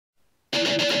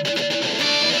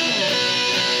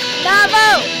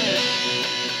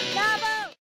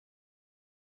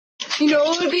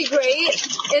would be great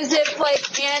is if,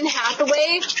 like, Anne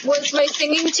Hathaway was my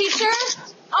singing teacher.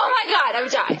 Oh my God, I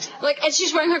would die. Like, and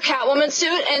she's wearing her Catwoman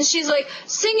suit, and she's like,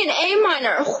 sing in A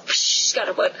minor. She's got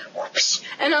a foot.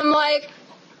 And I'm like,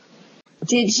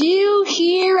 did you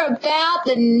hear about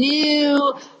the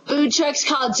new food trucks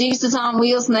called Jesus on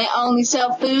Wheels, and they only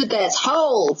sell food that's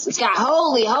holes? It's got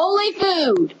holy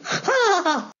food.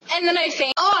 And then I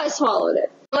faint. Oh, I swallowed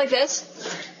it. Like this.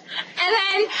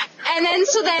 And then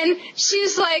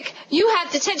she's like, you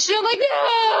have detention. I'm like,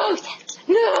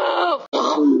 no.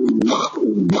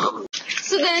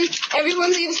 So then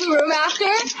everyone leaves the room after,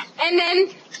 and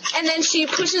then she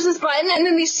pushes this button, and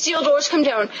then these steel doors come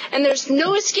down, and there's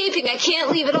no escaping. I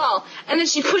can't leave at all. And then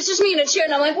she pushes me in a chair,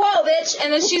 and I'm like, whoa, bitch.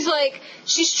 And then she's like,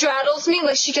 she straddles me,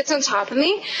 like she gets on top of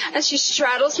me, and she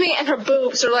straddles me, and her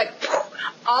boobs are like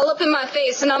all up in my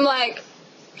face, and I'm like,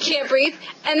 can't breathe.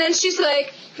 And then she's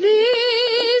like,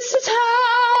 this is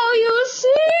how you see.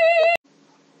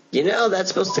 You know, that's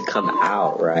supposed to come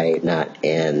out, right? Not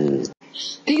in.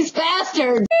 These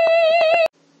bastards.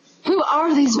 Who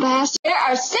are these bastards? There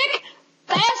are sick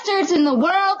bastards in the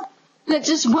world that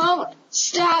just won't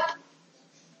stop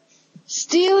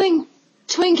stealing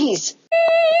Twinkies.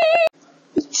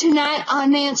 Tonight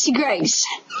on Nancy Grace.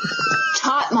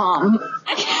 Tot Mom.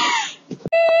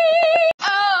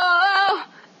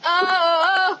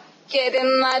 Oh, get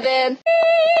in my bed.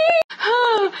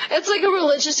 It's like a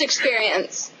religious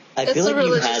experience. I feel like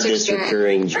you've had this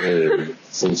recurring dream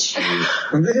since you. I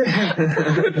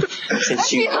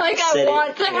feel like I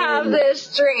want to have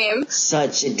this dream.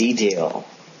 Such a detail.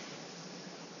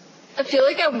 I feel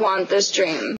like I want this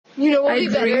dream. You know what would be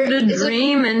better? I dreamed a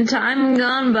dream in time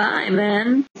gone by,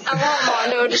 man. I want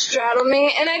Mondo to straddle me,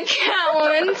 and I can't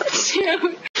want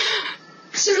to.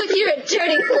 She's like, you're a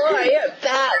dirty floor. You're a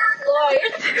bad floor.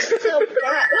 You're so bad.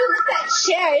 Look at that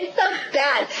chair. It's so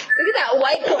bad. Look at that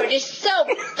whiteboard. You're so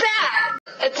bad.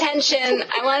 Attention.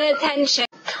 I want attention.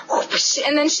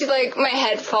 And then she, like, my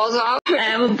head falls off. I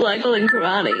have a black belt in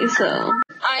karate, so.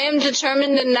 I am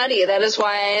determined and nutty. That is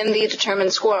why I am the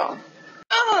determined squirrel.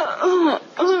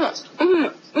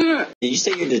 Did you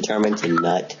say you're determined to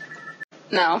nut?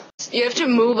 No. You have to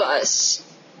move us.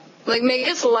 Like, make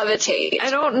us levitate.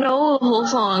 I don't know the whole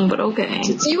song, but okay.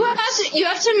 You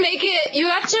have to make it, you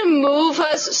have to move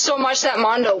us so much that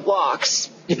Mondo walks.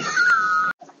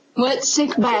 What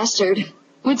sick bastard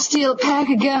would steal a pack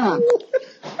of gum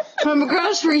from a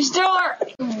grocery store?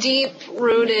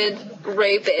 Deep-rooted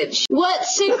rapage. What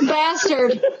sick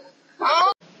bastard?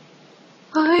 Oh.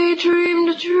 I dreamed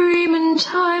a dream in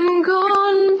time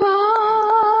gone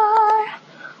by,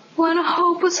 when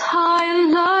hope was high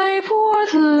and life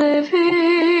worth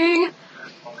living.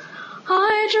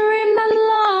 I dreamed that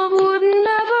love would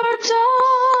never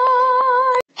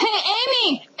die. Hey,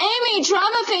 Amy,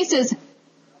 drama faces.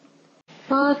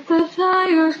 But the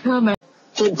tiger's coming.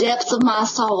 The depths of my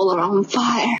soul are on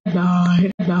fire.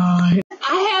 Die.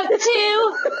 I have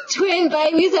 2 twin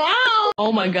babies out.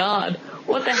 Oh my God.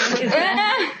 What the heck is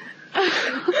that?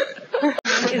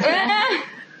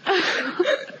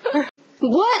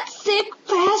 What sick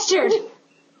bastard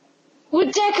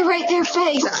would decorate their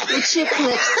face with chip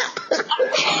lips?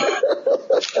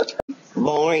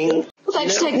 Boring. I'd like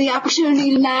to take the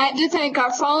opportunity tonight to thank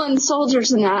our fallen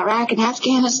soldiers in Iraq and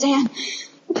Afghanistan.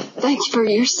 Thank you for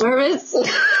your service.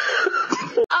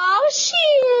 Oh,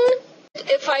 shit.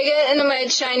 If I get into my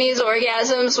Chinese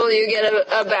orgasms, will you get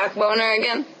a backboner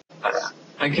again?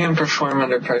 I can't perform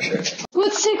under pressure.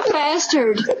 What sick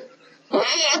bastard buys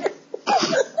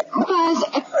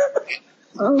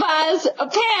a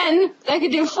pen that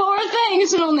could do 4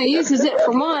 things and only uses it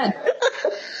for 1?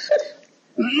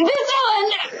 This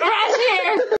one right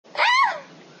here.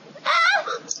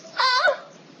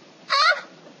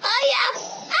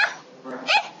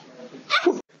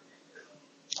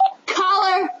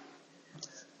 Caller,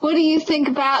 what do you think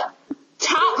about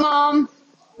Top Mom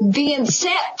being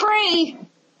set free?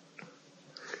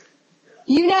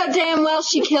 You know damn well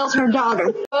she killed her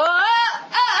daughter.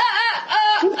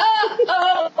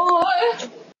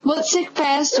 What sick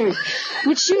bastard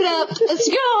would shoot up a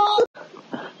school?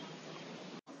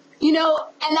 You know,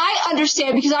 and I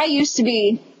understand because I used to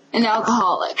be an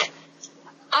alcoholic.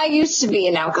 Let's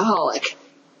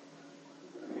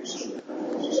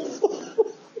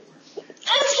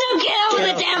go get over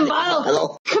the damn bottle.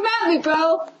 Hello. Come at me,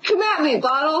 bro. Come at me,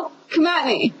 bottle. Come at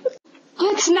me.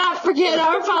 Let's not forget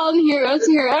our fallen heroes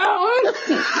here.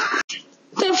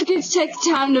 Don't forget to take the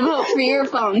time to vote for your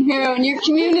fallen hero in your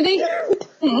community.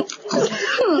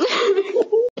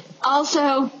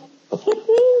 Also,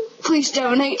 please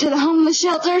donate to the homeless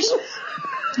shelters.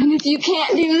 And if you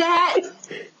can't do that,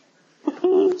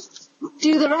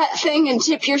 do the right thing and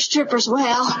tip your strippers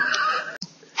well.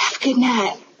 Have a good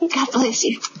night. God bless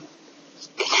you.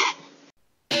 Good night.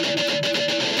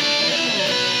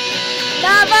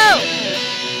 NaVo!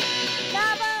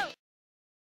 NaVo!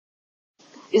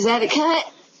 Is that a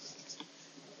cut?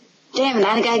 Damn it,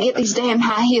 I gotta get these damn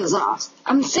high heels off.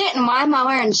 I'm sitting, why am I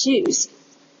wearing shoes?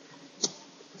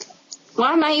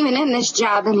 Why am I even in this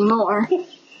job anymore?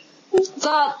 It's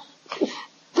all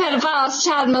pedophiles,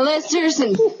 child molesters,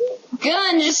 and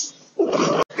guns.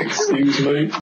 Excuse me.